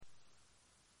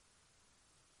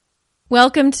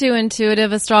Welcome to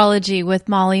Intuitive Astrology with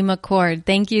Molly McCord.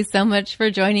 Thank you so much for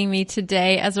joining me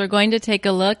today as we're going to take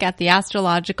a look at the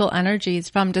astrological energies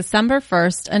from December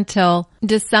 1st until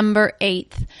December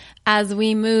 8th as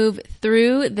we move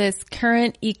through this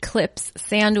current eclipse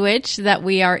sandwich that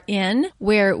we are in,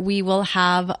 where we will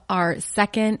have our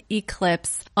second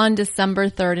eclipse on December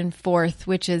 3rd and 4th,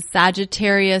 which is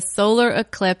Sagittarius solar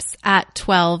eclipse at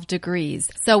 12 degrees.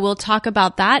 So we'll talk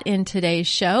about that in today's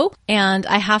show. And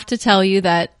I have to tell you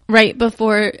that right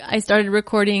before I started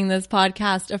recording this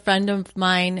podcast, a friend of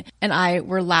mine and I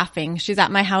were laughing. She's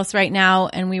at my house right now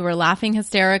and we were laughing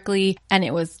hysterically, and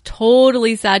it was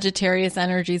totally Sagittarius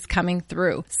energies coming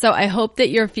through. So I hope that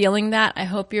you're feeling that. I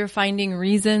hope you're finding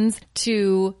reasons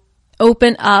to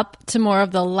open up to more of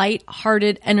the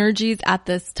light-hearted energies at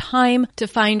this time, to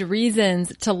find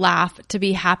reasons to laugh, to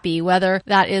be happy, whether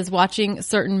that is watching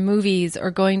certain movies or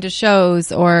going to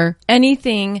shows or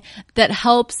anything that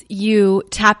helps you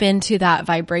tap into that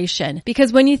vibration.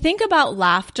 Because when you think about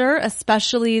laughter,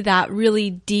 especially that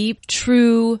really deep,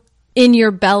 true, in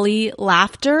your belly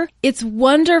laughter, it's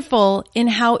wonderful in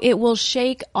how it will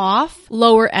shake off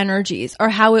lower energies or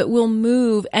how it will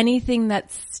move anything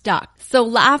that's stuck. So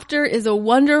laughter is a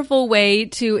wonderful way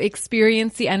to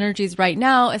experience the energies right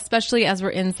now, especially as we're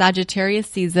in Sagittarius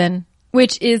season,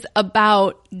 which is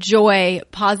about joy,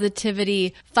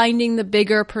 positivity, finding the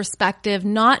bigger perspective,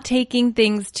 not taking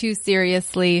things too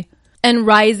seriously, and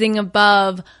rising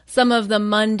above some of the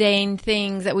mundane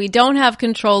things that we don't have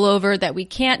control over, that we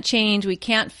can't change, we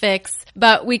can't fix,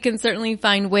 but we can certainly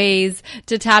find ways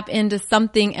to tap into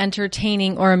something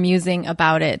entertaining or amusing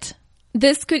about it.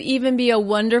 This could even be a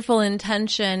wonderful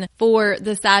intention for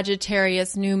the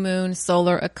Sagittarius new moon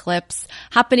solar eclipse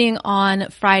happening on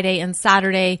Friday and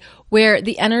Saturday, where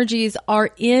the energies are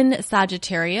in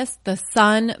Sagittarius. The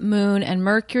sun, moon, and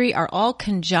Mercury are all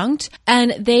conjunct,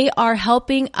 and they are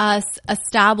helping us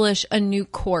establish a new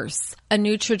course, a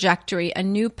new trajectory, a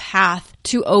new path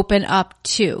to open up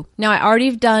to. Now, I already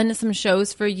have done some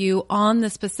shows for you on the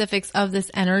specifics of this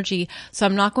energy, so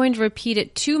I'm not going to repeat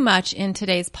it too much in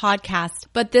today's podcast,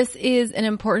 but this is an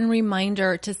important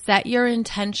reminder to set your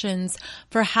intentions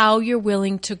for how you're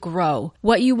willing to grow,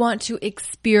 what you want to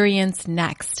experience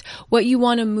next, what you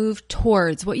want to move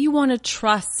towards, what you want to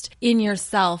trust in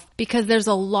yourself, because there's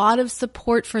a lot of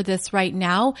support for this right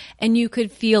now, and you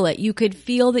could feel it. You could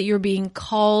feel that you're being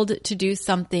called to do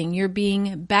something. You're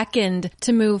being beckoned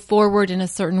to move forward in a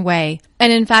certain way.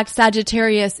 And in fact,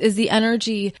 Sagittarius is the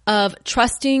energy of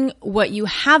trusting what you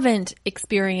haven't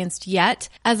experienced yet,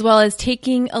 as well as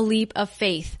taking a leap of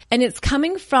faith. And it's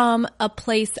coming from a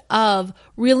place of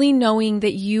really knowing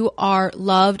that you are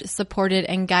loved, supported,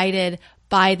 and guided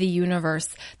by the universe,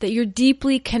 that you're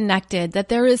deeply connected, that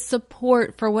there is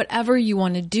support for whatever you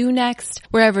want to do next,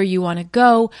 wherever you want to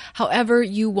go, however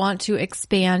you want to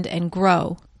expand and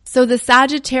grow. So the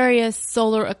Sagittarius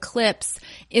solar eclipse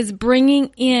is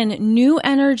bringing in new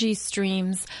energy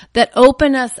streams that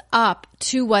open us up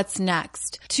to what's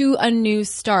next, to a new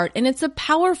start. And it's a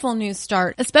powerful new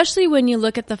start, especially when you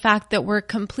look at the fact that we're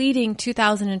completing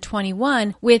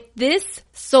 2021 with this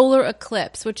solar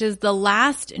eclipse, which is the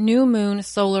last new moon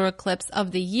solar eclipse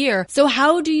of the year. So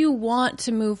how do you want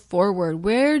to move forward?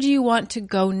 Where do you want to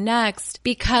go next?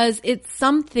 Because it's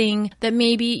something that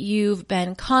maybe you've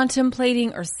been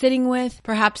contemplating or sitting with.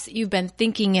 Perhaps you've been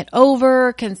thinking it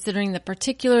over, considering the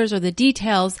particulars or the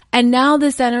details. And now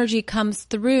this energy comes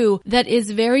through that is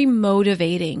very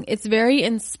motivating. It's very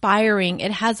inspiring.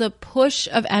 It has a push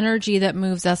of energy that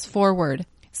moves us forward.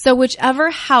 So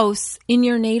whichever house in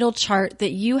your natal chart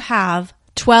that you have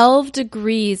 12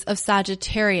 degrees of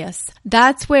Sagittarius,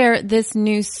 that's where this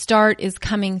new start is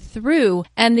coming through,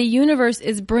 and the universe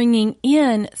is bringing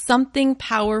in something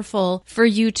powerful for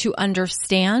you to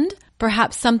understand,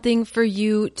 perhaps something for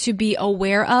you to be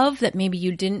aware of that maybe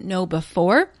you didn't know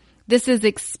before. This is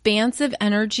expansive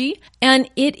energy, and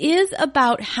it is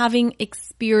about having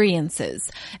experiences.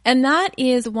 And that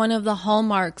is one of the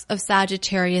hallmarks of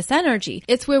Sagittarius energy.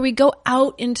 It's where we go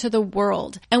out into the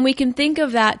world, and we can think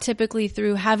of that typically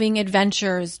through having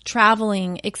adventures,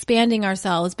 traveling, expanding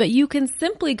ourselves, but you can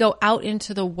simply go out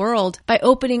into the world by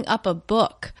opening up a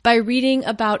book, by reading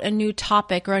about a new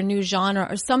topic or a new genre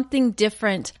or something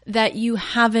different that you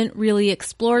haven't really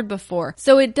explored before.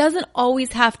 So it doesn't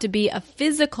always have to be a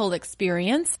physical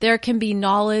experience. There can be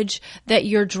knowledge that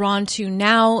you're drawn to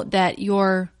now that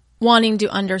you're wanting to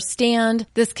understand.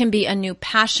 This can be a new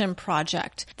passion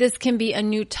project. This can be a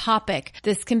new topic.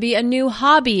 This can be a new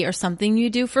hobby or something you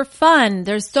do for fun.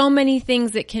 There's so many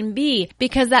things it can be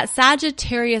because that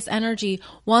Sagittarius energy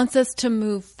wants us to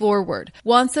move forward,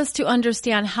 wants us to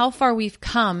understand how far we've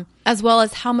come, as well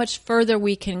as how much further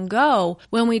we can go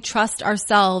when we trust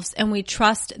ourselves and we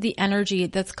trust the energy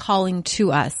that's calling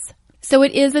to us. So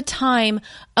it is a time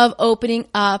of opening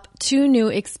up to new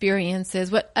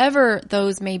experiences, whatever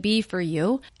those may be for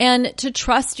you, and to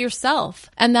trust yourself.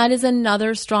 And that is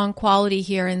another strong quality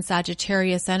here in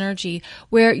Sagittarius energy,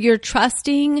 where you're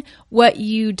trusting what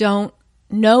you don't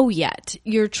know yet.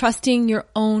 You're trusting your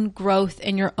own growth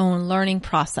and your own learning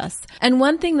process. And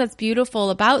one thing that's beautiful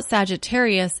about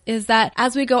Sagittarius is that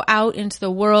as we go out into the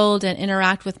world and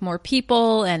interact with more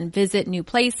people and visit new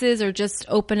places or just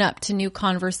open up to new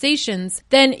conversations,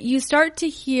 then you start to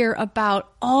hear about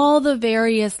all the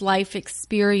various life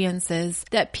experiences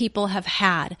that people have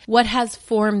had. What has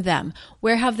formed them?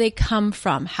 Where have they come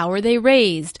from? How were they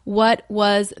raised? What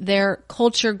was their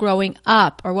culture growing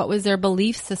up, or what was their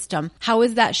belief system? How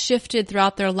has that shifted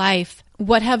throughout their life?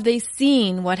 What have they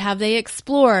seen? What have they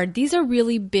explored? These are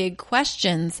really big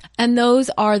questions, and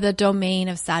those are the domain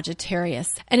of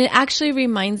Sagittarius. And it actually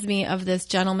reminds me of this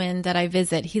gentleman that I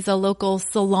visit. He's a local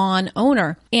salon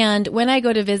owner, and when I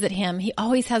go to visit him, he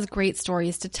always has great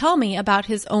stories to tell me about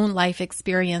his own life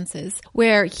experiences,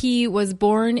 where he was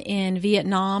born in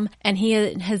Vietnam, and he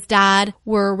and his dad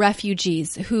were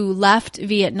refugees who left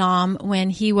Vietnam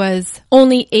when he was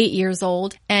only 8 years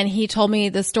old. And he told me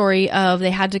the story of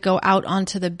they had to go out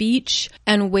onto the beach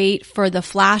and wait for the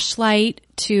flashlight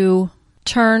to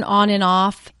turn on and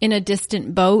off in a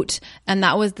distant boat. And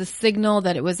that was the signal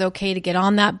that it was okay to get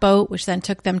on that boat, which then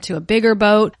took them to a bigger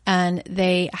boat. And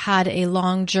they had a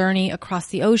long journey across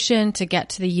the ocean to get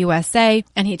to the USA.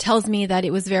 And he tells me that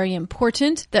it was very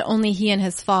important that only he and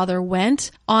his father went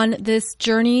on this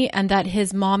journey, and that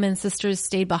his mom and sisters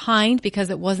stayed behind because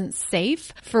it wasn't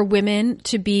safe for women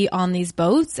to be on these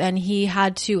boats. And he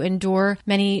had to endure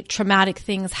many traumatic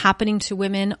things happening to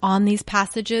women on these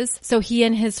passages. So he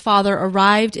and his father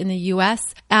arrived in the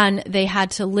US, and they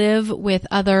had to live with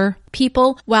other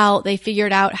people while they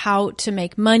figured out how to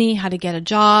make money, how to get a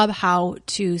job, how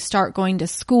to start going to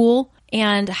school,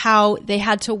 and how they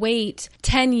had to wait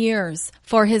 10 years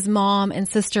for his mom and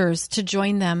sisters to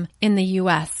join them in the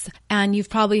US. And you've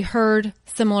probably heard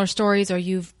similar stories, or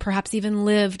you've perhaps even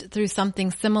lived through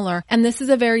something similar. And this is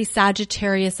a very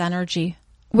Sagittarius energy,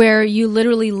 where you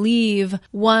literally leave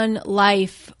one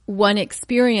life, one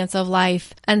experience of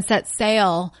life, and set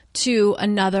sail to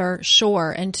another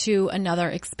shore and to another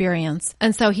experience.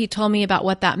 And so he told me about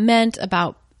what that meant,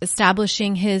 about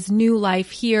establishing his new life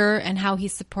here, and how he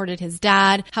supported his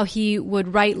dad, how he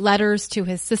would write letters to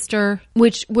his sister,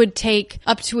 which would take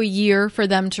up to a year for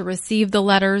them to receive the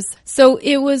letters. So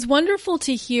it was wonderful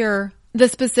to hear the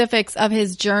specifics of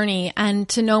his journey and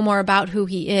to know more about who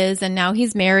he is. And now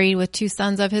he's married with 2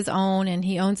 sons of his own, and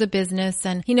he owns a business,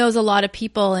 and he knows a lot of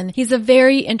people, and he's a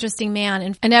very interesting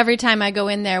man. And every time I go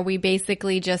in there, we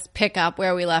basically just pick up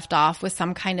where we left off with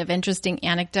some kind of interesting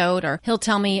anecdote, or he'll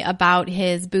tell me about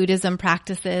his Buddhism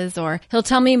practices, or he'll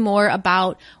tell me more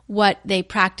about what they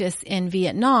practice in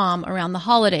Vietnam around the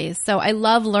holidays. So I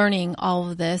love learning all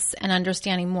of this and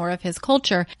understanding more of his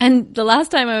culture. And the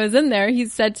last time I was in there, he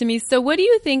said to me, "So what do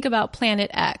you think about Planet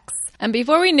X?" And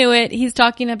before we knew it, he's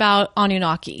talking about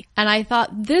Anunnaki. And I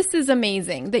thought, this is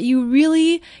amazing that you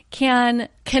really can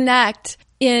connect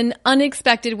in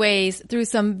unexpected ways through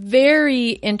some very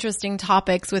interesting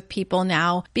topics with people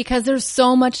now, because there's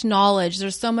so much knowledge,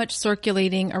 there's so much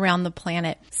circulating around the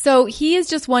planet. So he is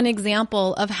just one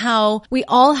example of how we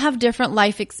all have different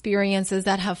life experiences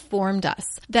that have formed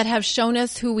us, that have shown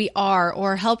us who we are,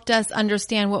 or helped us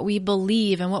understand what we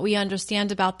believe and what we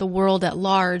understand about the world at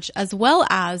large, as well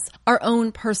as our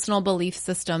own personal belief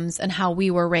systems and how we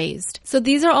were raised. So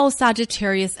these are all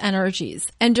Sagittarius energies.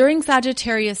 And during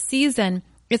Sagittarius season,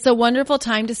 it's a wonderful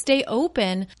time to stay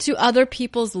open to other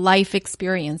people's life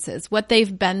experiences, what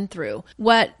they've been through,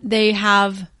 what they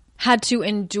have had to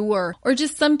endure, or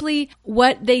just simply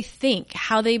what they think,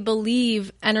 how they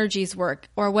believe energies work,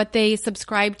 or what they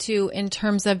subscribe to in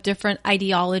terms of different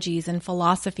ideologies and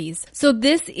philosophies. So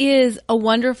this is a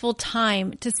wonderful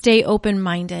time to stay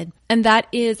open-minded And that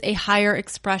is a higher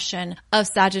expression of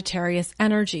Sagittarius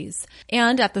energies.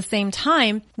 And at the same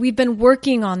time, we've been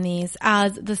working on these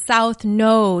as the South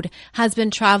Node has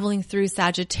been traveling through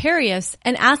Sagittarius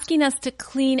and asking us to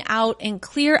clean out and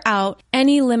clear out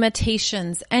any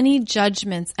limitations, any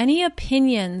judgments, any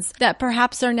opinions that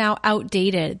perhaps are now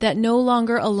outdated, that no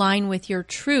longer align with your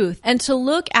truth, and to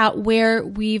look at where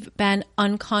we've been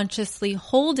unconsciously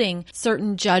holding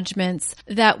certain judgments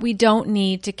that we don't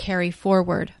need to carry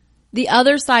forward. The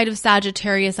other side of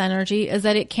Sagittarius energy is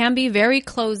that it can be very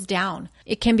closed down.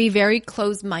 It can be very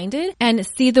closed-minded and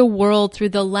see the world through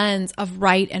the lens of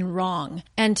right and wrong,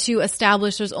 and to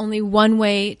establish there's only one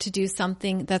way to do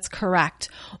something that's correct,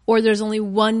 or there's only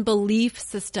one belief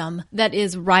system that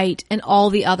is right and all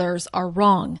the others are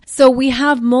wrong. So we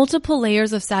have multiple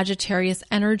layers of Sagittarius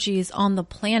energies on the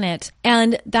planet,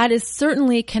 and that is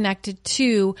certainly connected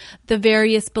to the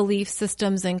various belief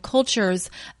systems and cultures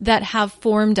that have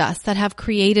formed us, that have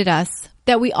created us,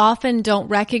 that we often don't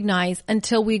recognize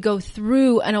until we go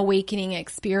through an awakening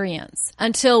experience,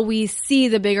 until we see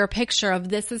the bigger picture of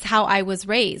this is how I was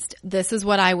raised, this is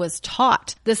what I was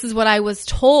taught, this is what I was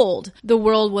told the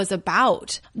world was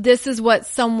about, this is what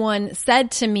someone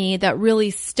said to me that really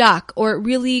stuck, or it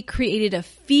really created a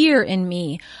fear in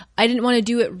me. I didn't want to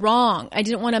do it wrong. I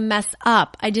didn't want to mess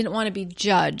up. I didn't want to be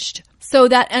judged. So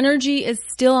that energy is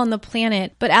still on the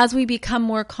planet, but as we become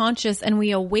more conscious and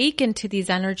we awaken to these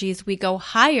energies, we go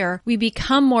higher, we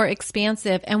become more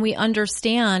expansive, and we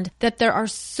understand that there are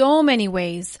so many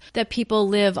ways that people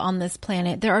live on this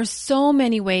planet. There are so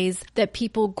many ways that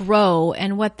people grow,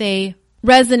 and what they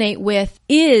resonate with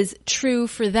is true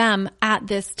for them at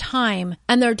this time.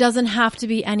 And there doesn't have to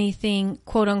be anything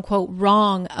quote unquote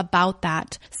wrong about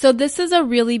that. So this is a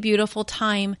really beautiful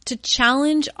time to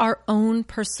challenge our own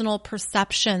personal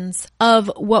perceptions of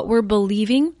what we're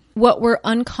believing, what we're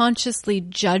unconsciously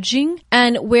judging,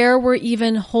 and where we're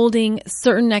even holding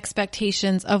certain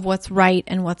expectations of what's right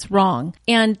and what's wrong.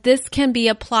 And this can be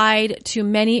applied to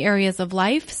many areas of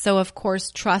life. So of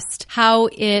course, trust how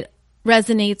it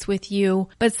resonates with you.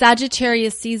 But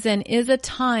Sagittarius season is a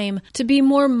time to be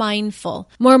more mindful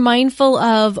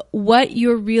of what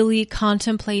you're really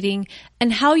contemplating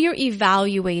and how you're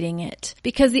evaluating it.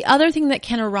 Because the other thing that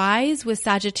can arise with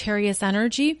Sagittarius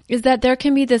energy is that there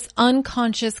can be this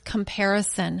unconscious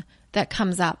comparison that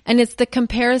comes up. And it's the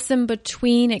comparison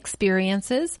between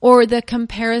experiences, or the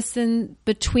comparison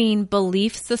between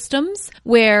belief systems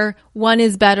where one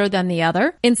is better than the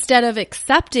other, instead of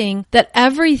accepting that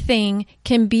everything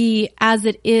can be as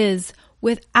it is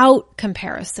without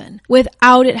comparison,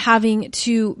 without it having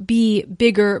to be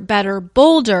bigger, better,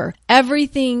 bolder.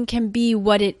 Everything can be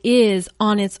what it is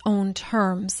on its own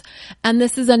terms. And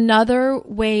this is another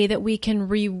way that we can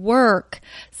rework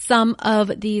some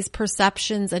of these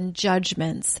perceptions and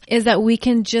judgments, is that we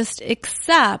can just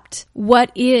accept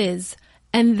what is,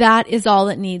 and that is all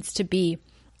it needs to be.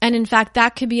 And in fact,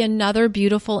 that could be another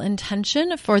beautiful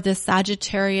intention for this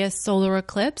Sagittarius solar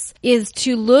eclipse, is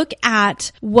to look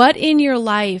at what in your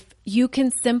life you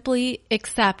can simply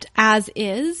accept as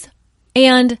is,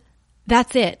 and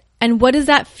that's it. And what does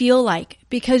that feel like?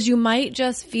 Because you might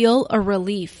just feel a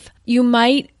relief. You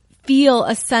might feel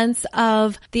a sense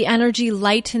of the energy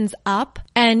lightens up,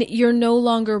 and you're no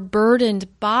longer burdened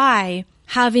by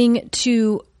having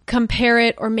to compare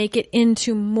it or make it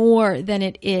into more than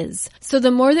it is. So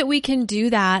the more that we can do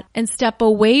that and step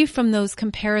away from those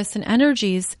comparison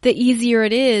energies, the easier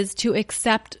it is to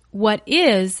accept what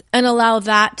is and allow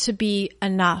that to be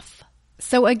enough.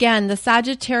 So again, the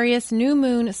Sagittarius new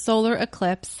moon solar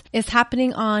eclipse is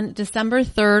happening on December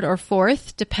 3rd or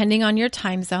 4th, depending on your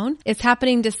time zone. It's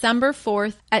happening December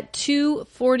 4th at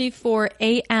 2:44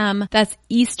 a.m. That's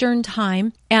Eastern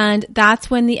time. And that's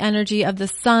when the energy of the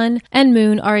sun and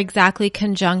moon are exactly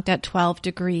conjunct at 12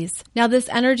 degrees. Now, this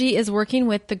energy is working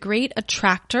with the Great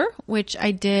Attractor, which I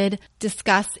did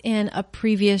discuss in a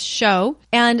previous show.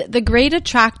 And the Great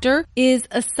Attractor is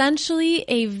essentially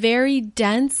a very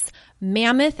dense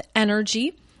mammoth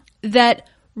energy that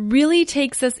really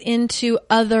takes us into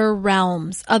other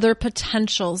realms, other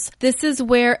potentials. This is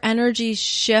where energies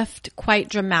shift quite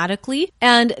dramatically,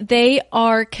 and they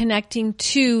are connecting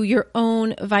to your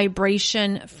own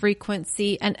vibration,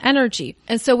 frequency, and energy.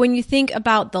 And so when you think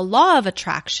about the law of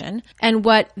attraction and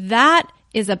what that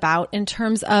is about in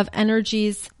terms of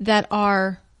energies that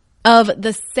are of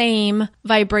the same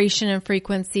vibration and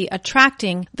frequency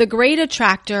attracting, the Great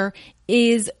Attractor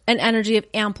is an energy of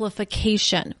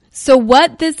amplification. So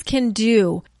what this can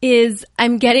do is,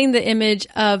 I'm getting the image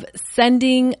of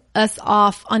sending us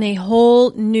off on a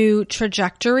whole new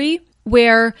trajectory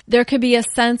where there could be a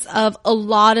sense of a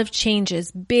lot of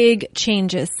changes, big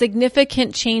changes,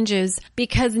 significant changes,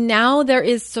 because now there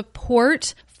is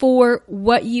support for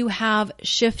what you have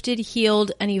shifted,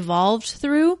 healed, and evolved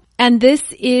through. And this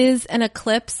is an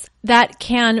eclipse that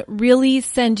can really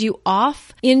send you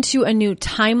off into a new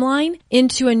timeline,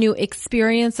 into a new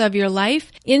experience of your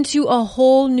life, into a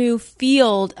whole new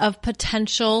field of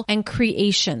potential and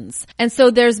creations. And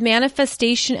so there's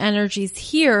manifestation energies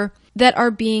here that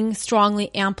are being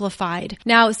strongly amplified.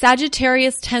 Now,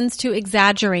 Sagittarius tends to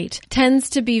exaggerate,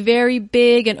 tends to be very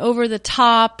big and over the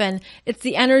top, and it's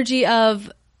the energy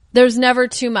of there's never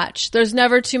too much. There's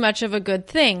never too much of a good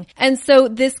thing. And so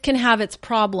this can have its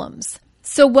problems.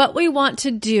 So what we want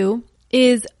to do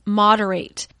is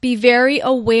moderate. Be very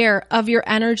aware of your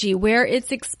energy, where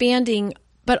it's expanding,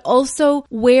 but also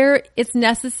where it's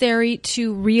necessary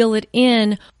to reel it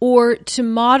in or to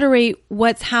moderate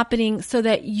what's happening so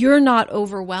that you're not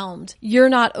overwhelmed, you're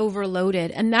not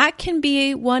overloaded. And that can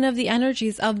be one of the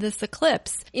energies of this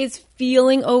eclipse, is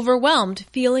feeling overwhelmed,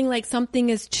 feeling like something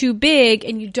is too big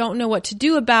and you don't know what to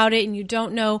do about it and you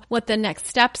don't know what the next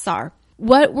steps are.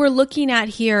 What we're looking at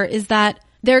here is that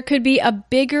there could be a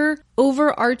bigger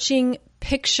overarching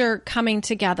picture coming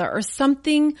together, or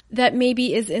something that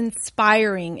maybe is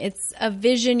inspiring. It's a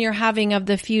vision you're having of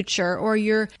the future, or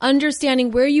you're understanding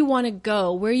where you want to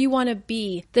go, where you want to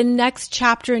be, the next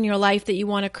chapter in your life that you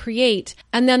want to create.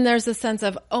 And then there's a sense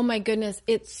of, oh my goodness,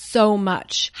 it's so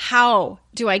much. How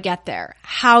do I get there?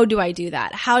 How do I do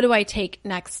that? How do I take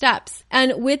next steps?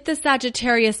 And with the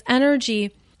Sagittarius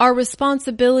energy, our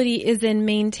responsibility is in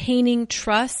maintaining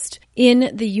trust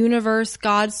in the universe,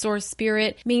 God, source,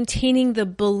 spirit, maintaining the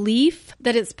belief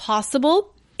that it's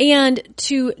possible, and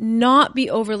to not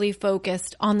be overly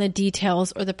focused on the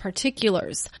details or the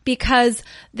particulars, because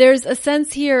there's a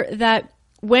sense here that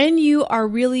when you are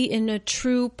really in a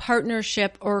true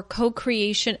partnership or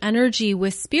co-creation energy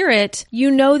with spirit,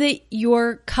 you know that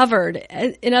you're covered.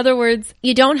 In other words,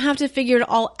 you don't have to figure it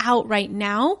all out right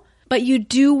now, but you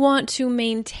do want to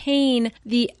maintain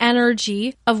the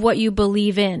energy of what you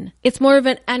believe in. It's more of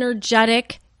an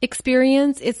energetic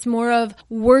experience. It's more of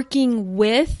working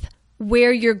with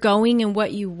where you're going and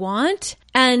what you want,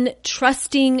 and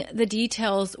trusting the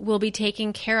details will be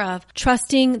taken care of.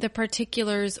 Trusting the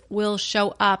particulars will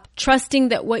show up. Trusting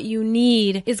that what you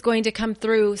need is going to come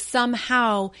through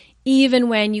somehow, even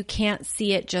when you can't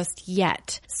see it just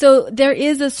yet. So there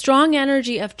is a strong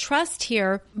energy of trust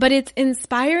here, but it's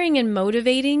inspiring and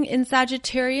motivating in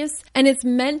Sagittarius, and it's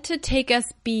meant to take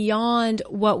us beyond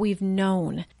what we've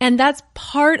known. And that's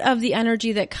part of the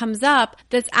energy that comes up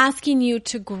that's asking you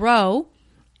to grow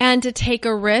and to take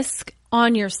a risk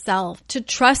on yourself, to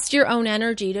trust your own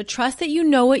energy, to trust that you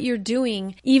know what you're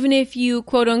doing, even if you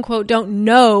quote unquote don't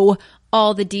know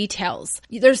all the details.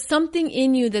 There's something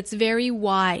in you that's very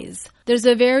wise. There's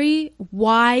a very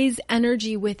wise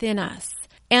energy within us,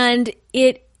 and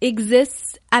it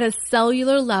exists at a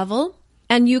cellular level.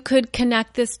 And you could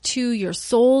connect this to your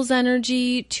soul's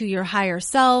energy, to your higher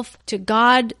self, to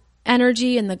God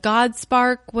energy and the God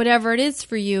spark, whatever it is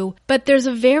for you. But there's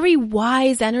a very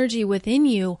wise energy within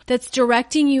you that's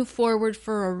directing you forward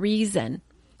for a reason.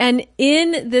 And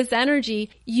in this energy,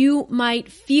 you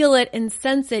might feel it and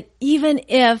sense it, even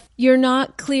if you're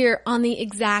not clear on the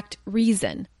exact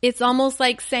reason. It's almost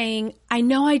like saying, I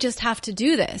know I just have to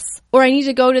do this, or I need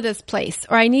to go to this place,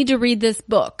 or I need to read this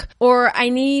book, or I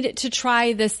need to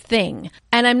try this thing.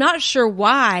 And I'm not sure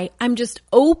why. I'm just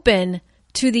open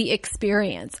to the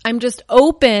experience. I'm just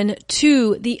open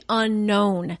to the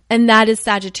unknown. And that is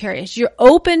Sagittarius. You're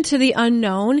open to the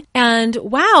unknown, and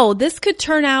wow, this could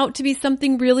turn out to be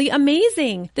something really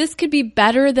amazing. This could be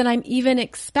better than I'm even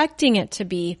expecting it to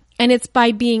be. And it's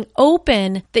by being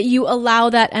open that you allow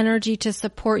that energy to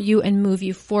support you and move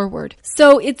you forward.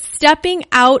 So it's stepping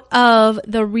out of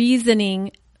the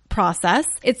reasoning process.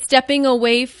 It's stepping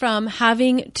away from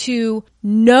having to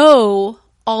know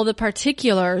all the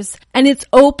particulars, and it's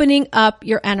opening up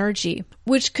your energy,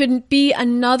 which could be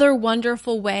another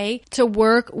wonderful way to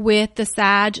work with the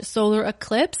Sag solar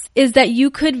eclipse, is that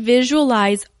you could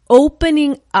visualize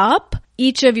opening up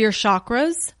each of your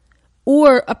chakras,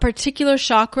 or a particular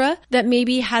chakra that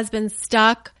maybe has been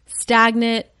stuck,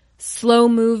 stagnant, slow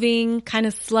moving, kind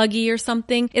of sluggy or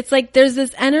something. It's like there's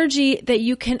this energy that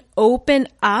you can open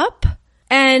up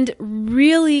and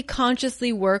really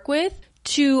consciously work with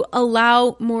to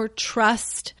allow more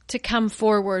trust to come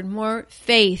forward, more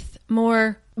faith,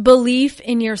 more belief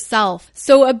in yourself.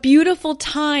 So a beautiful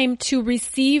time to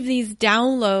receive these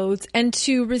downloads and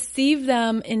to receive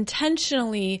them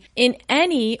intentionally in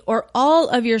any or all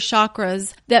of your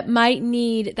chakras that might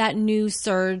need that new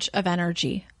surge of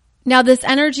energy. Now, this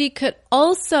energy could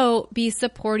also be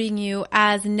supporting you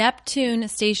as Neptune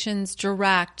stations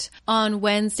direct on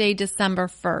Wednesday, December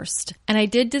 1st. And I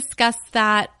did discuss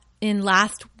that in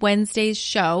last Wednesday's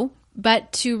show.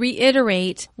 But to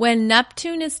reiterate, when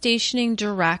Neptune is stationing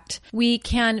direct, we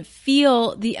can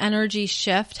feel the energy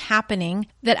shift happening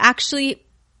that actually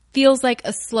feels like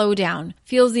a slowdown,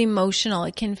 feels emotional.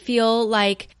 It can feel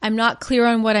like I'm not clear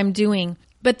on what I'm doing.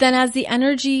 But then as the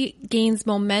energy gains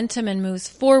momentum and moves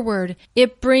forward,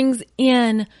 it brings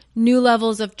in new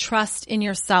levels of trust in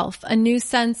yourself, a new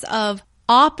sense of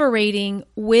operating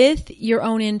with your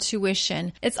own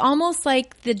intuition. It's almost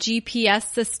like the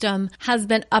GPS system has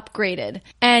been upgraded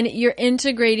and you're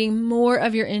integrating more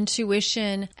of your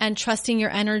intuition and trusting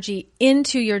your energy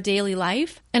into your daily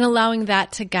life and allowing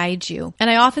that to guide you. And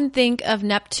I often think of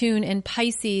Neptune in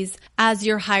Pisces as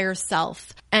your higher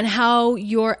self and how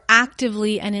you're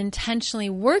actively and intentionally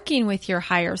working with your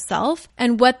higher self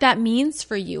and what that means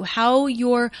for you, how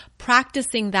you're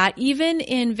practicing that even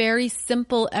in very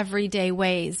simple everyday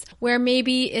ways, where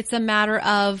maybe it's a matter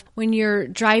of when you're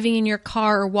driving in your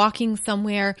car or walking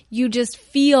somewhere, you just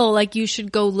feel like you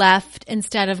should go left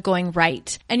instead of going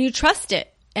right and you trust it.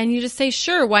 And you just say,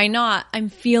 sure, why not? I'm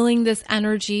feeling this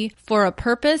energy for a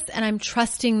purpose and I'm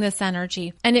trusting this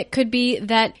energy. And it could be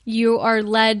that you are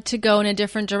led to go in a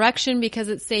different direction because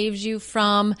it saves you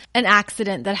from an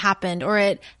accident that happened, or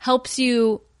it helps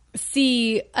you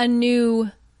see a new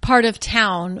part of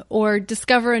town or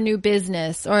discover a new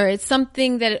business, or it's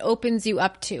something that it opens you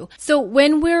up to. So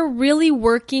when we're really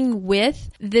working with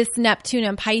this Neptune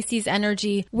and Pisces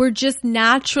energy, we're just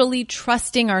naturally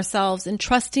trusting ourselves and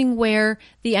trusting where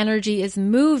the energy is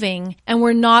moving, and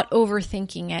we're not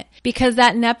overthinking it, because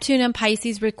that Neptune and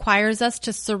Pisces requires us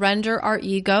to surrender our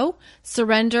ego,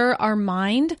 surrender our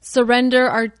mind, surrender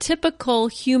our typical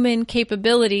human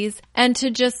capabilities, and to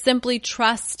just simply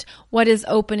trust what is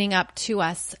opening up to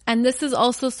us. And this is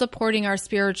also supporting our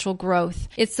spiritual growth.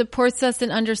 It supports us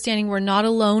in understanding we're not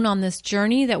alone on this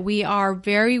journey, that we are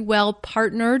very well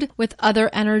partnered with other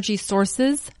energy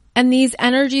sources. And these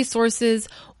energy sources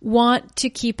want to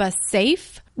keep us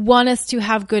safe, want us to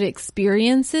have good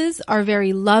experiences, are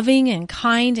very loving and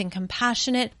kind and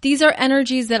compassionate. These are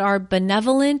energies that are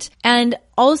benevolent and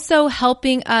also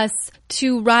helping us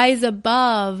to rise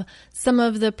above some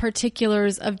of the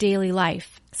particulars of daily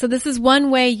life. So this is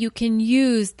one way you can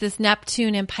use this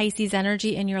Neptune and Pisces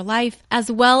energy in your life,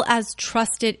 as well as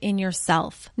trust it in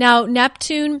yourself. Now,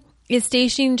 Neptune is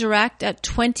stationing direct at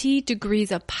 20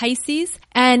 degrees of Pisces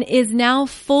and is now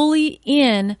fully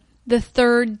in the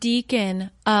third decan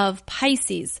of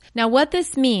Pisces. Now, what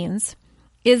this means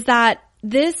is that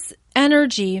this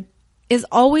energy is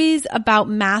always about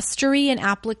mastery and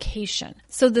application.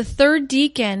 So the third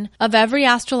decan of every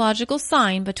astrological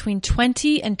sign between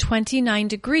 20 and 29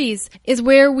 degrees is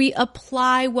where we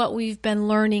apply what we've been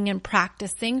learning and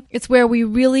practicing. It's where we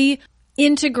really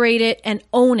integrate it and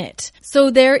own it. So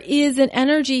there is an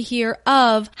energy here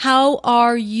of how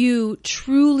are you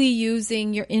truly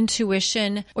using your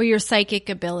intuition or your psychic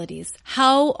abilities?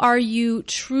 How are you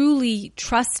truly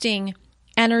trusting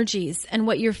energies and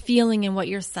what you're feeling and what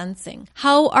you're sensing?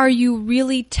 How are you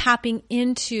really tapping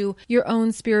into your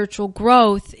own spiritual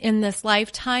growth in this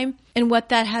lifetime and what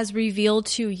that has revealed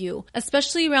to you,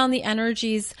 especially around the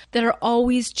energies that are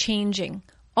always changing,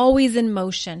 always in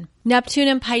motion? Neptune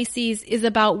and Pisces is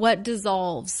about what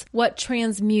dissolves, what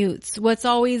transmutes, what's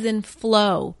always in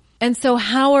flow. And so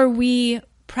how are we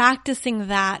practicing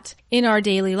that in our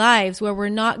daily lives, where we're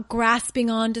not grasping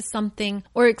onto something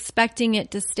or expecting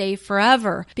it to stay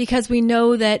forever, because we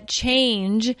know that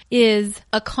change is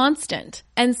a constant.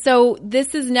 And so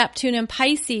this is Neptune and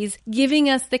Pisces giving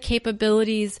us the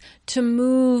capabilities to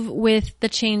move with the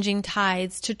changing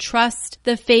tides, to trust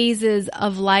the phases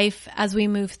of life as we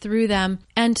move through them,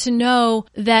 and to know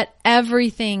that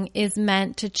everything is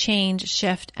meant to change,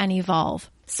 shift, and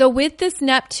evolve. So with this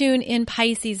Neptune in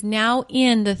Pisces now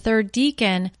in the third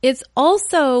decan, it's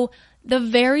also the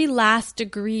very last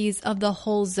degrees of the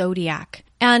whole zodiac.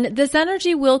 And this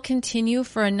energy will continue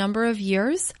for a number of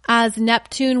years as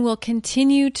Neptune will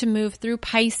continue to move through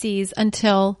Pisces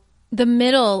until the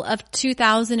middle of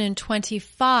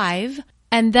 2025,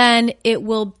 and then it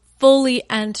will fully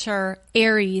enter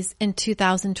Aries in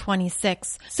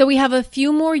 2026. So we have a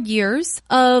few more years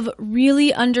of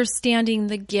really understanding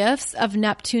the gifts of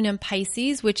Neptune and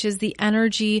Pisces, which is the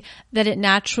energy that it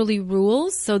naturally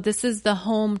rules. So this is the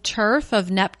home turf of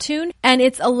Neptune, and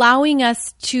it's allowing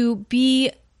us to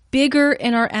be bigger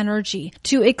in our energy,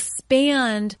 to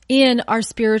expand in our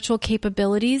spiritual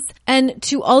capabilities, and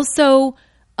to also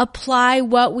apply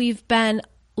what we've been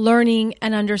learning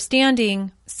and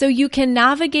understanding so you can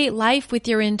navigate life with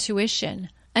your intuition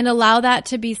and allow that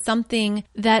to be something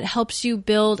that helps you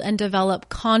build and develop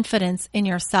confidence in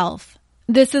yourself.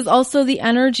 This is also the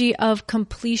energy of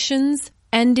completions,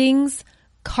 endings,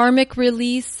 karmic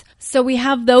release. So we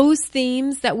have those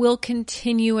themes that will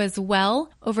continue as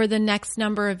well over the next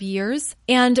number of years,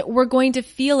 and we're going to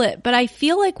feel it. But I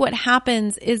feel like what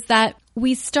happens is that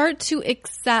we start to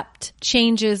accept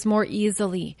changes more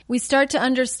easily. We start to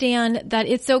understand that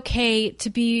it's okay to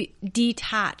be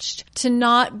detached, to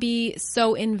not be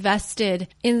so invested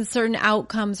in certain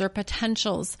outcomes or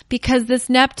potentials, because this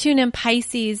Neptune in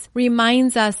Pisces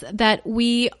reminds us that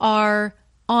we are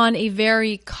on a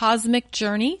very cosmic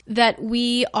journey, that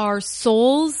we are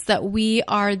souls, that we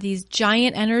are these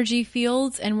giant energy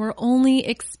fields, and we're only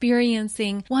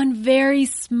experiencing one very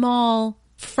small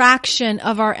fraction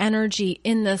of our energy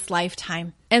in this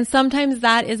lifetime. And sometimes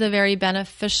that is a very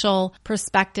beneficial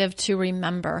perspective to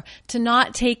remember, to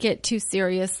not take it too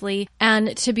seriously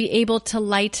and to be able to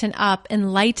lighten up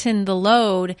and lighten the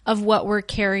load of what we're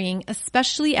carrying,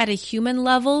 especially at a human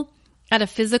level, at a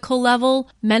physical level,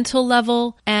 mental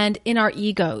level, and in our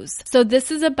egos. So this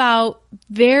is about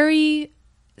very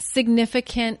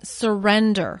significant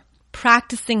surrender,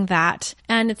 practicing that.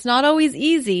 And it's not always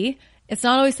easy. It's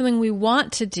not always something we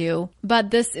want to do,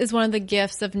 but this is one of the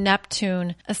gifts of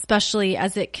Neptune, especially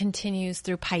as it continues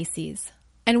through Pisces.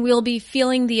 And we'll be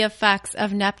feeling the effects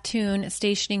of Neptune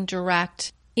stationing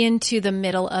direct into the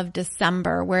middle of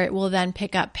December, where it will then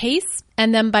pick up pace.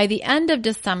 And then by the end of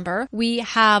December, we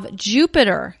have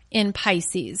Jupiter in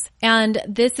Pisces. And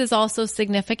this is also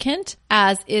significant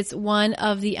as it's one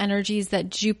of the energies that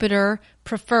Jupiter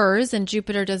prefers, and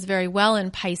Jupiter does very well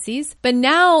in Pisces. But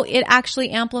now it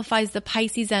actually amplifies the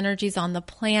Pisces energies on the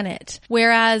planet.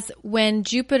 Whereas when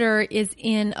Jupiter is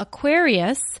in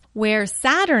Aquarius, where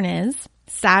Saturn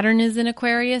is in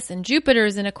Aquarius and Jupiter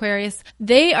is in Aquarius,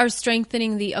 they are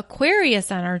strengthening the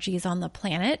Aquarius energies on the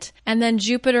planet. And then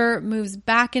Jupiter moves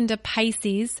back into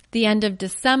Pisces the end of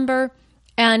December.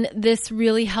 And this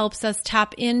really helps us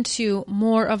tap into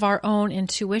more of our own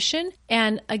intuition.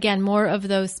 And again, more of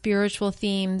those spiritual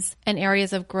themes and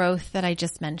areas of growth that I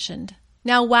just mentioned.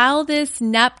 Now, while this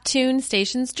Neptune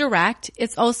stations direct,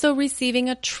 it's also receiving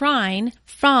a trine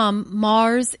from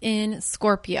Mars in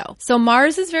Scorpio. So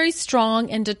Mars is very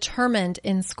strong and determined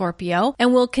in Scorpio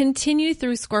and will continue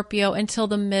through Scorpio until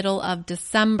the middle of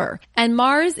December. And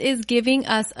Mars is giving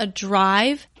us a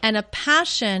drive and a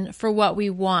passion for what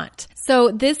we want. So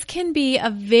this can be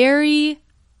a very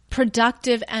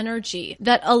productive energy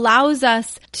that allows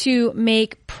us to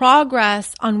make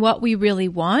progress on what we really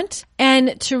want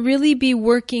and to really be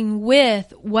working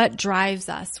with what drives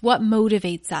us, what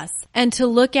motivates us, and to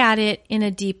look at it in a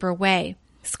deeper way.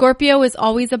 Scorpio is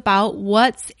always about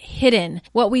what's hidden,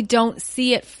 what we don't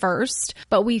see at first,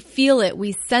 but we feel it,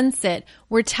 we sense it.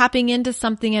 We're tapping into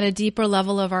something at a deeper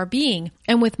level of our being.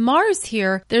 And with Mars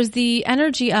here, there's the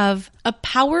energy of a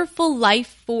powerful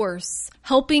life force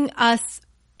helping us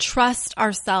trust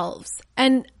ourselves.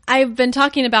 And I've been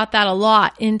talking about that a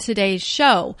lot in today's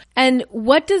show. And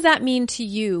what does that mean to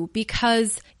you?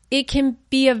 Because it can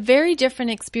be a very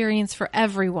different experience for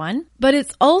everyone, but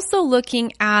it's also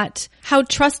looking at how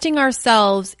trusting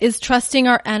ourselves is trusting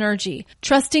our energy,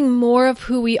 trusting more of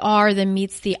who we are than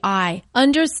meets the eye,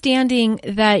 understanding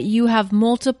that you have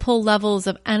multiple levels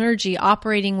of energy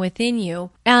operating within you,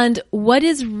 and what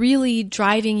is really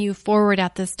driving you forward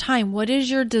at this time. What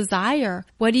is your desire?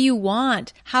 What do you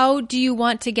want? How do you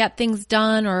want to get things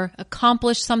done or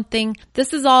accomplish something?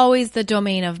 This is always the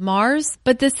domain of Mars,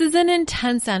 but this is an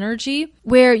intense energy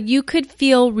where you could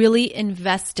feel really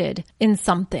invested in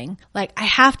something. Like, I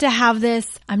have to have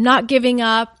this. I'm not giving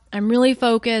up. I'm really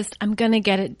focused. I'm going to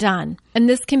get it done. And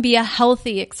this can be a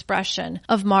healthy expression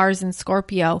of Mars in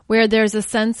Scorpio, where there's a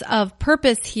sense of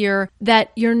purpose here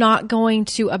that you're not going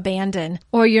to abandon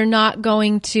or you're not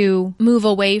going to move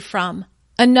away from.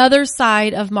 Another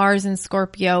side of Mars in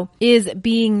Scorpio is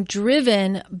being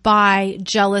driven by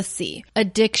jealousy,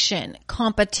 addiction,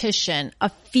 competition, a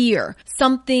fear,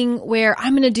 something where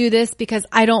I'm going to do this because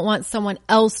I don't want someone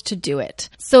else to do it.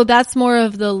 So that's more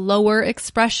of the lower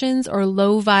expressions or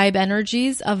low vibe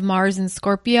energies of Mars in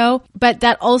Scorpio, but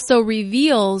that also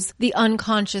reveals the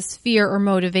unconscious fear or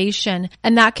motivation.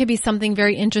 And that could be something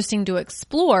very interesting to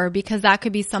explore, because that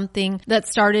could be something that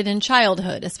started in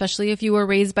childhood, especially if you were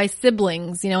raised by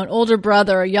siblings, an older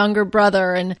brother, a younger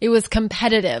brother, and it was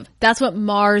competitive. That's what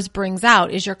Mars brings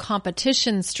out, is your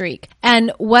competition streak.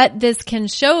 And what this can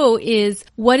show is,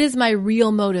 what is my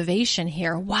real motivation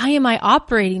here? Why am I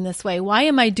operating this way? Why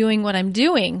am I doing what I'm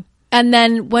doing? And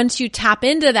then once you tap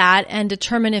into that and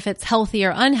determine if it's healthy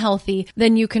or unhealthy,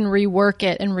 then you can rework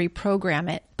it and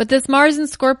reprogram it. But this Mars in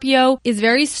Scorpio is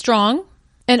very strong.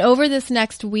 And over this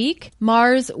next week,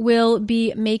 Mars will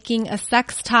be making a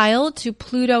sextile to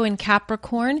Pluto in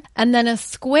Capricorn and then a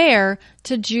square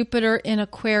to Jupiter in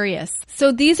Aquarius.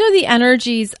 So these are the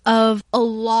energies of a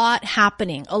lot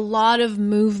happening, a lot of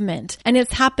movement, and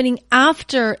it's happening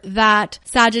after that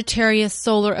Sagittarius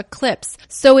solar eclipse.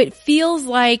 So it feels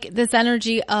like this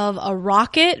energy of a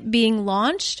rocket being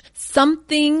launched,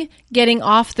 something getting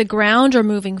off the ground or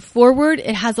moving forward.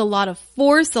 It has a lot of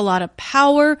force, a lot of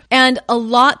power, and a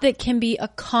lot that can be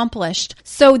accomplished.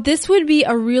 So this would be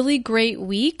a really great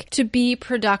week to be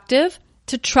productive,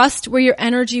 to trust where your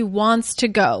energy wants to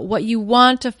go, what you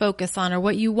want to focus on or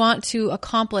what you want to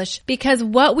accomplish. Because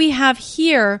what we have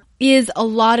here is a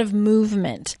lot of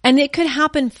movement, and it could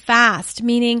happen fast,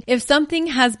 meaning if something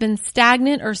has been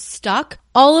stagnant or stuck,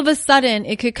 all of a sudden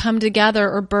it could come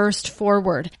together or burst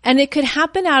forward. And it could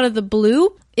happen out of the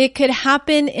blue. It could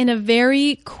happen in a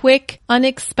very quick,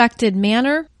 unexpected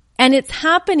manner. And it's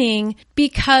happening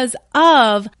because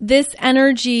of this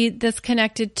energy that's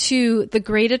connected to the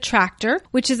great attractor,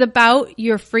 which is about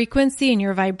your frequency and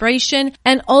your vibration,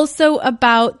 and also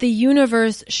about the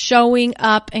universe showing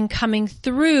up and coming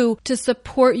through to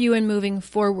support you in moving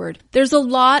forward. There's a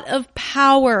lot of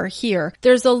power here.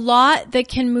 There's a lot that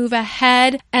can move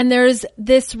ahead, and there's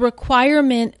this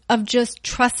requirement of just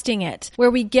trusting it, where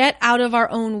we get out of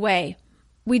our own way.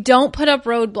 We don't put up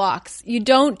roadblocks. You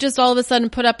don't just all of a sudden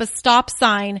put up a stop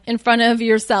sign in front of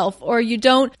yourself, or you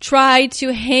don't try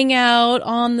to hang out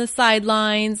on the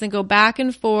sidelines and go back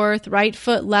and forth, right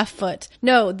foot, left foot.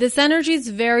 No, this energy is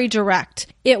very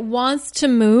direct. It wants to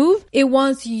move. It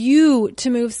wants you to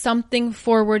move something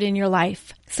forward in your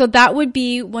life. So that would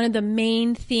be one of the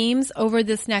main themes over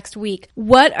this next week.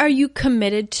 What are you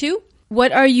committed to?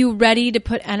 What are you ready to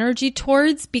put energy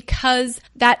towards because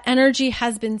that energy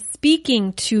has been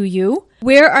speaking to you?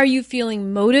 Where are you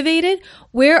feeling motivated?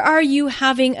 Where are you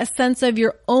having a sense of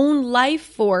your own life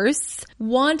force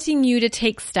wanting you to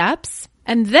take steps?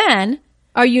 And then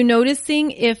are you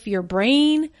noticing if your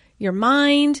brain, your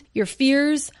mind, your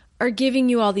fears are giving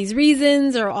you all these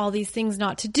reasons or all these things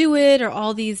not to do it or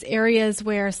all these areas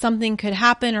where something could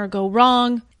happen or go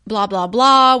wrong? Blah, blah,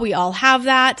 blah. We all have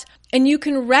that. And you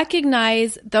can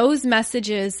recognize those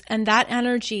messages and that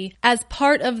energy as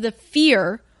part of the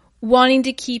fear wanting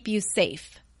to keep you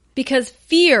safe. Because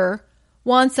fear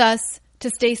wants us to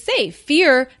stay safe.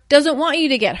 Fear doesn't want you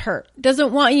to get hurt,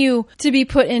 doesn't want you to be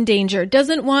put in danger,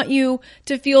 doesn't want you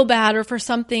to feel bad or for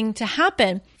something to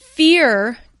happen.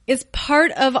 Fear is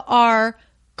part of our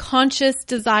conscious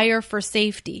desire for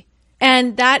safety.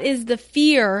 And that is the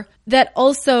fear that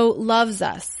also loves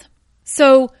us.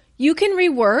 So you can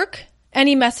rework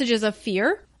any messages of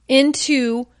fear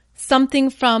into something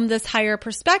from this higher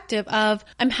perspective of,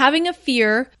 I'm having a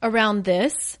fear around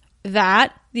this,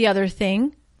 that, the other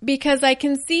thing, because I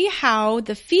can see how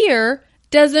the fear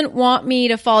doesn't want me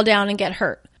to fall down and get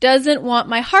hurt, doesn't want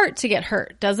my heart to get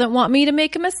hurt, doesn't want me to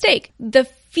make a mistake. The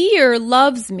fear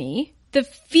loves me. The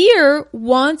fear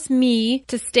wants me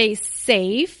to stay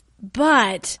safe,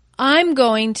 but I'm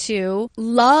going to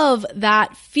love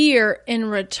that fear in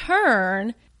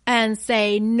return and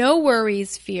say, no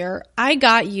worries, fear. I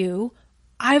got you.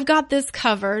 I've got this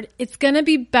covered. It's going to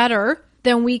be better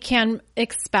than we can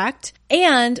expect.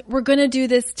 And we're going to do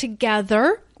this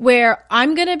together where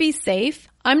I'm going to be safe.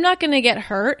 I'm not going to get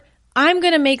hurt. I'm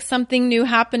going to make something new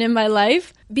happen in my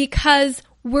life because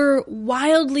we're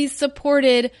wildly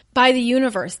supported by the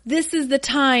universe. This is the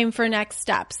time for next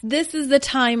steps. This is the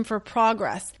time for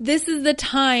progress. This is the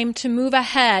time to move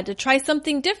ahead, to try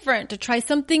something different, to try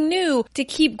something new, to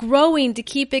keep growing, to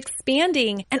keep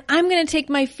expanding. And I'm going to take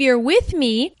my fear with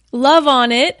me, love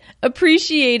on it,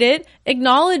 appreciate it,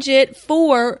 acknowledge it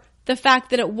for the fact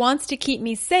that it wants to keep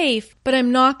me safe, but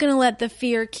I'm not going to let the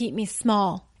fear keep me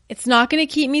small. It's not going to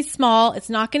keep me small. It's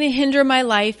not going to hinder my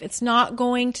life. It's not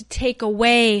going to take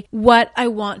away what I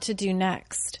want to do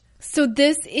next. So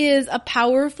this is a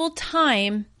powerful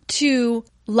time to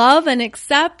love and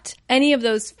accept any of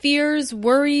those fears,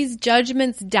 worries,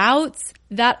 judgments, doubts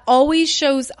that always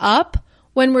shows up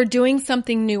when we're doing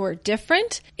something new or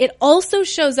different. It also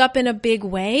shows up in a big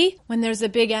way when there's a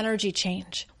big energy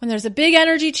change. When there's a big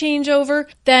energy changeover,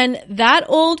 then that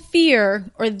old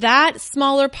fear or that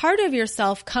smaller part of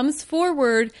yourself comes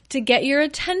forward to get your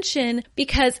attention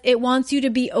because it wants you to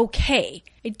be okay.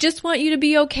 I just want you to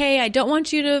be okay. I don't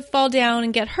want you to fall down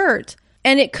and get hurt.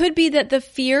 And it could be that the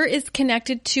fear is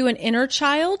connected to an inner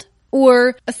child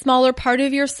or a smaller part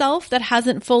of yourself that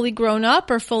hasn't fully grown up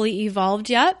or fully evolved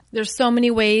yet. There's so many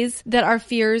ways that our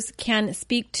fears can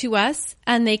speak to us,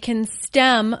 and they can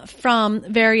stem from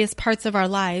various parts of our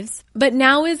lives. But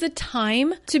now is a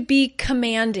time to be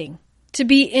commanding, to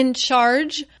be in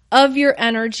charge of your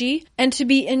energy, and to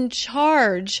be in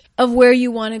charge of where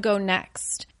you want to go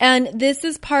next. And this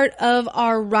is part of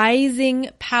our rising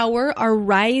power, our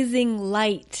rising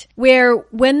light, where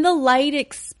when the light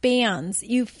expands,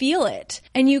 you feel it,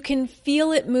 and you can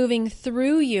feel it moving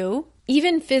through you,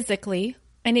 even physically,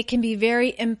 and it can be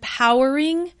very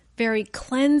empowering, very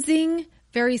cleansing,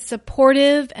 very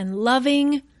supportive and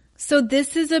loving. So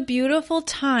this is a beautiful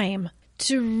time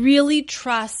to really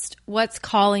trust what's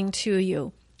calling to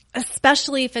you,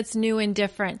 especially if it's new and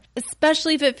different,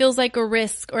 especially if it feels like a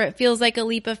risk or it feels like a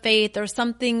leap of faith or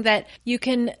something that you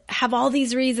can have all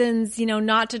these reasons,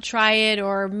 not to try it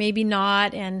or maybe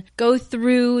not, and go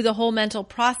through the whole mental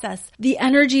process. The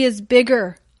energy is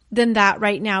bigger than that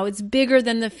right now. It's bigger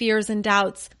than the fears and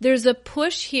doubts. There's a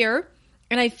push here,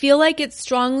 and I feel like it's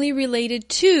strongly related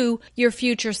to your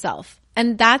future self.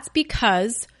 And that's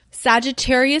because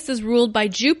Sagittarius is ruled by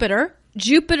Jupiter.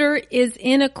 Jupiter is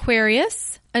in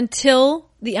Aquarius until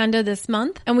the end of this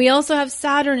month. And we also have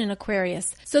Saturn in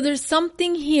Aquarius. So there's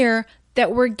something here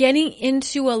that we're getting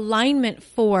into alignment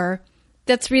for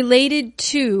that's related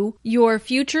to your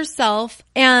future self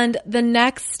and the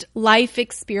next life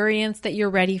experience that you're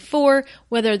ready for,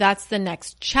 whether that's the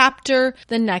next chapter,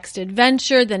 the next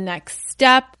adventure, the next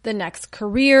step, the next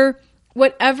career.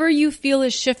 Whatever you feel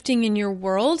is shifting in your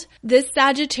world, this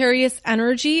Sagittarius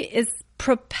energy is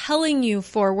propelling you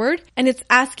forward, and it's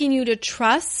asking you to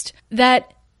trust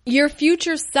that your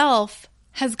future self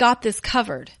has got this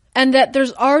covered and that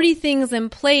there's already things in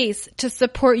place to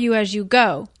support you as you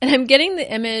go. And I'm getting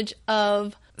the image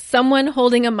of someone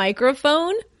holding a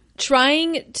microphone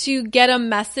trying to get a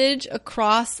message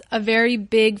across a very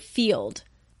big field.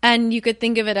 And you could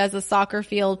think of it as a soccer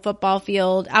field, football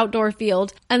field, outdoor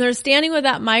field. And they're standing with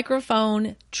that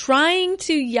microphone trying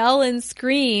to yell and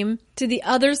scream to the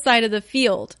other side of the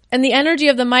field. And the energy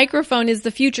of the microphone is the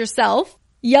future self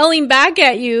yelling back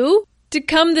at you to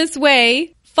come this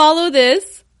way, follow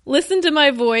this, listen to my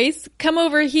voice, come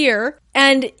over here.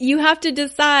 And you have to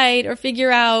decide or figure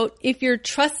out if you're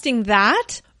trusting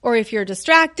that, or if you're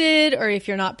distracted, or if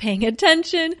you're not paying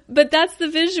attention. But that's the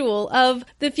visual of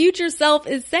the future self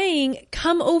is saying,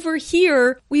 come over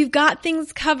here. We've got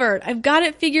things covered. I've got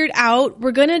it figured out.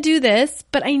 We're going to do this,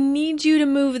 but I need you to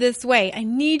move this way. I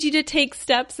need you to take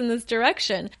steps in this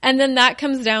direction. And then that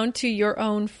comes down to your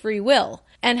own free will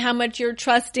and how much you're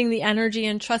trusting the energy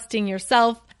and trusting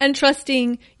yourself and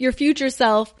trusting your future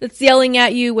self that's yelling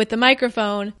at you with the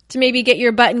microphone to maybe get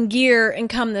your butt in gear and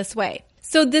come this way.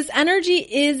 So this energy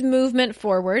is movement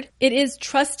forward. It is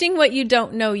trusting what you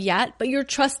don't know yet, but you're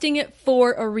trusting it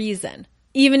for a reason,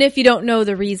 even if you don't know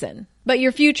the reason. But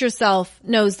your future self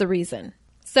knows the reason.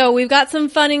 So we've got some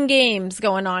fun and games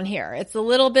going on here. It's a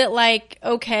little bit like,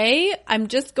 okay, I'm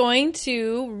just going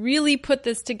to really put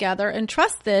this together and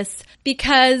trust this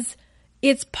because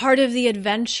it's part of the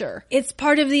adventure. It's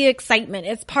part of the excitement.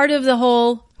 It's part of the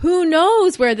whole, who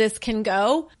knows where this can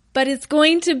go? But it's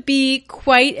going to be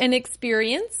quite an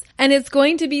experience, and it's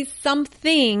going to be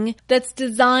something that's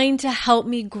designed to help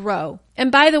me grow.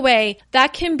 And by the way,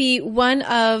 that can be one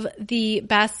of the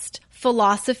best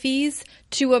philosophies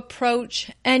to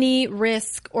approach any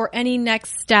risk or any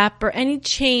next step or any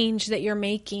change that you're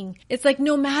making. It's like,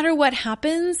 no matter what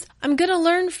happens, I'm going to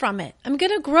learn from it. I'm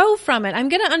going to grow from it. I'm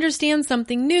going to understand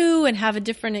something new and have a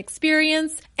different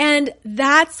experience. And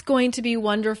that's going to be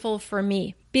wonderful for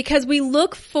me. Because we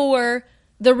look for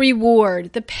the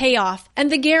reward, the payoff, and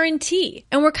the guarantee.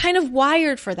 And we're kind of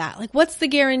wired for that. Like, what's the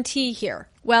guarantee here?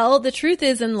 Well, the truth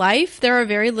is in life, there are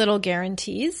very little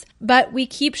guarantees, but we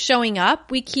keep showing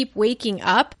up, we keep waking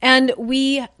up, and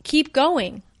we keep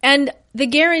going. And the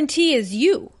guarantee is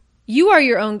you. You are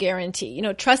your own guarantee.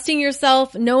 Trusting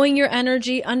yourself, knowing your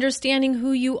energy, understanding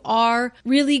who you are,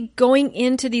 really going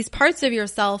into these parts of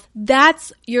yourself,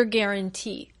 that's your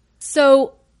guarantee.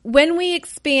 So when we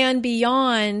expand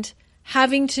beyond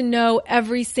having to know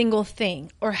every single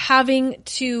thing or having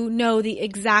to know the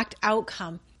exact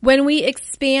outcome, when we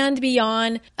expand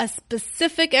beyond a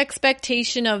specific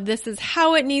expectation of this is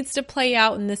how it needs to play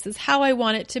out and this is how I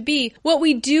want it to be, what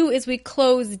we do is we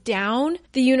close down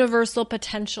the universal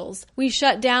potentials. We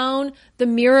shut down the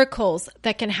miracles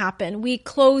that can happen. We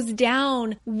close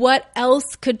down what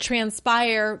else could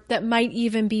transpire that might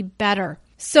even be better.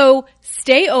 So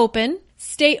stay open.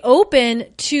 Stay open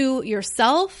to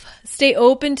yourself. Stay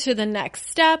open to the next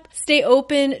step. Stay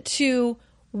open to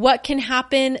what can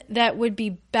happen that would be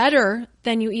better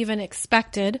than you even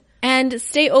expected, and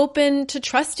stay open to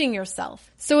trusting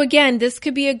yourself. So again, this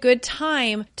could be a good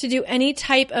time to do any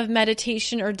type of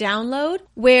meditation or download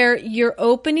where you're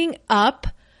opening up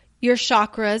your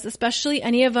chakras, especially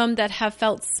any of them that have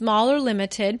felt small or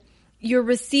limited. You're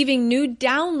receiving new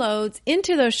downloads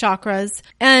into those chakras,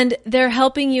 and they're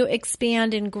helping you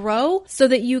expand and grow so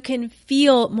that you can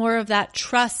feel more of that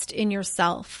trust in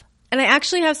yourself. And I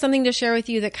actually have something to share with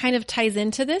you that kind of ties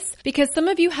into this, because some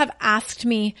of you have asked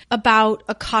me about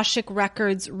Akashic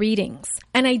Records readings.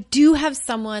 And I do have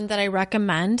someone that I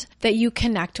recommend that you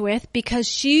connect with, because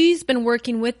she's been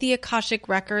working with the Akashic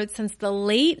Records since the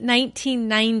late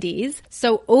 1990s,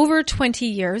 so over 20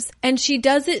 years. And she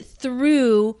does it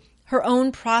through her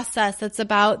own process that's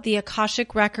about the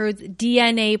Akashic Records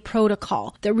DNA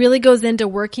protocol that really goes into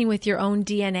working with your own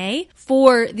DNA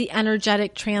for the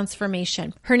energetic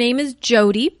transformation. Her name is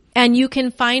Jody, and you can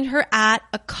find her at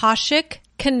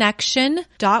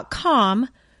akashicconnection.com.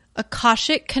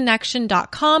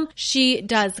 akashicconnection.com. She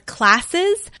does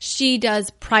classes. She does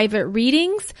private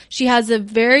readings. She has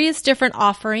various different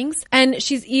offerings, and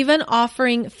she's even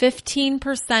offering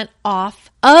 15% off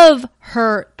of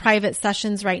her private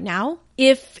sessions right now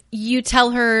if you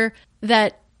tell her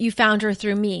that you found her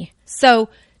through me. So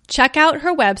check out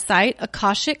her website,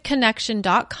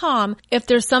 akashicconnection.com, if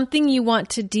there's something you want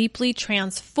to deeply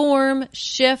transform,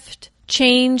 shift,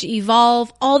 change,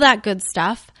 evolve, all that good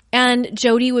stuff. And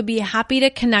Jody would be happy to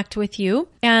connect with you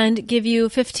and give you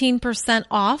 15%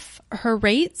 off her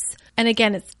rates. And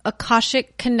again, it's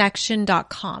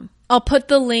akashicconnection.com. I'll put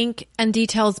the link and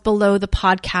details below the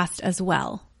podcast as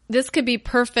well. This could be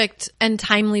perfect and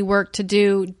timely work to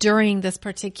do during this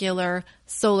particular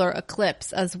solar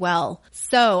eclipse as well.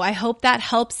 So I hope that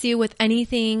helps you with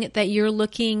anything that you're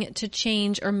looking to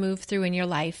change or move through in your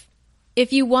life.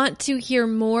 If you want to hear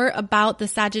more about the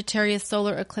Sagittarius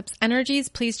solar eclipse energies,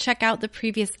 please check out the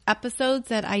previous episodes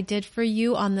that I did for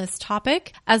you on this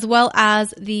topic, as well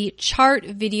as the chart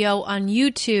video on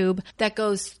YouTube that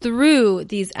goes through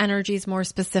these energies more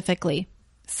specifically.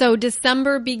 So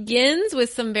December begins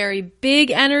with some very big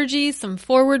energy, some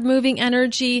forward-moving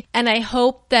energy, and I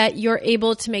hope that you're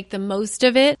able to make the most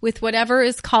of it with whatever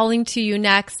is calling to you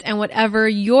next and whatever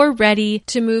you're ready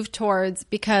to move towards,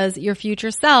 because your future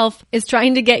self is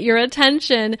trying to get your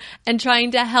attention and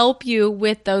trying to help you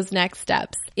with those next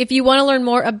steps. If you want to learn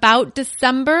more about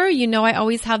December, you know I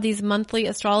always have these monthly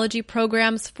astrology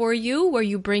programs for you where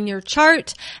you bring your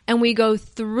chart and we go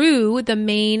through the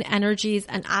main energies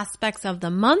and aspects of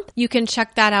the month. You can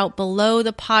check that out below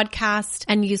the podcast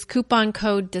and use coupon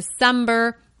code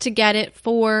December to get it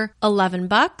for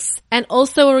 $11. And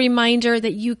also a reminder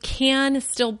that you can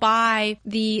still buy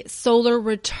the solar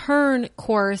return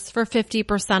course for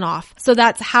 50% off. So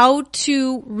that's how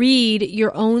to read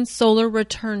your own solar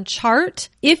return chart.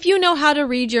 If you know how to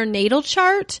read your natal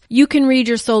chart, you can read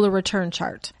your solar return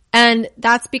chart. And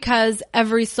that's because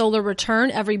every solar return,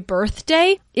 every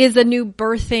birthday is a new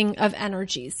birthing of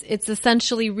energies. It's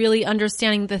essentially really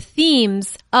understanding the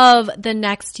themes of the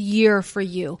next year for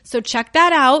you. So check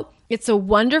that out. It's a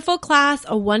wonderful class,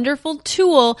 a wonderful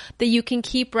tool that you can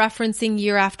keep referencing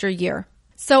year after year.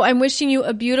 So I'm wishing you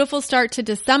a beautiful start to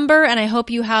December, and I hope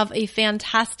you have a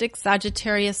fantastic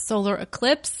Sagittarius solar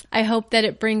eclipse. I hope that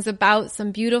it brings about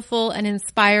some beautiful and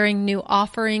inspiring new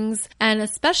offerings and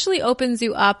especially opens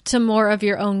you up to more of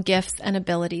your own gifts and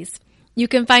abilities. You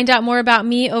can find out more about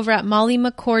me over at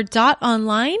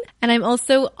mollymccord.online, and I'm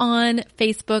also on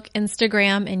Facebook,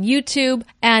 Instagram, and YouTube.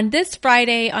 And this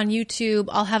Friday on YouTube,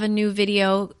 I'll have a new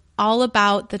video all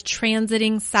about the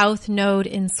transiting South Node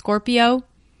in Scorpio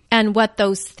and what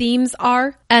those themes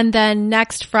are. And then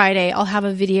next Friday, I'll have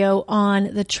a video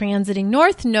on the transiting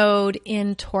North Node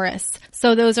in Taurus.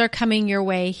 So those are coming your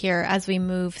way here as we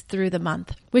move through the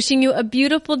month. Wishing you a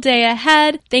beautiful day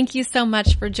ahead. Thank you so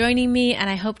much for joining me, and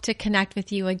I hope to connect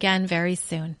with you again very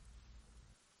soon.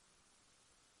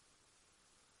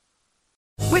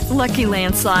 With Lucky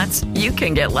Land Slots, you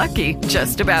can get lucky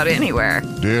just about anywhere.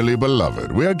 Dearly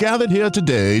beloved, we are gathered here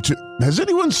today to... Has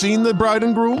anyone seen the bride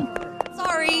and groom?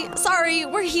 Sorry,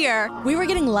 we're here. We were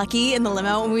getting lucky in the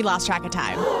limo and we lost track of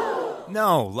time.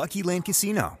 No, Lucky Land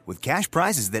Casino, with cash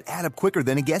prizes that add up quicker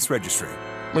than a guest registry.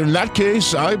 In that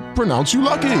case, I pronounce you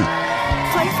lucky.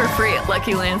 Play for free at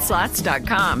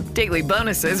LuckyLandSlots.com. Daily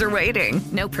bonuses are waiting.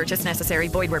 No purchase necessary.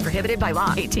 Void where prohibited by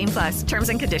law. 18+. Terms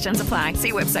and conditions apply.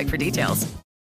 See website for details.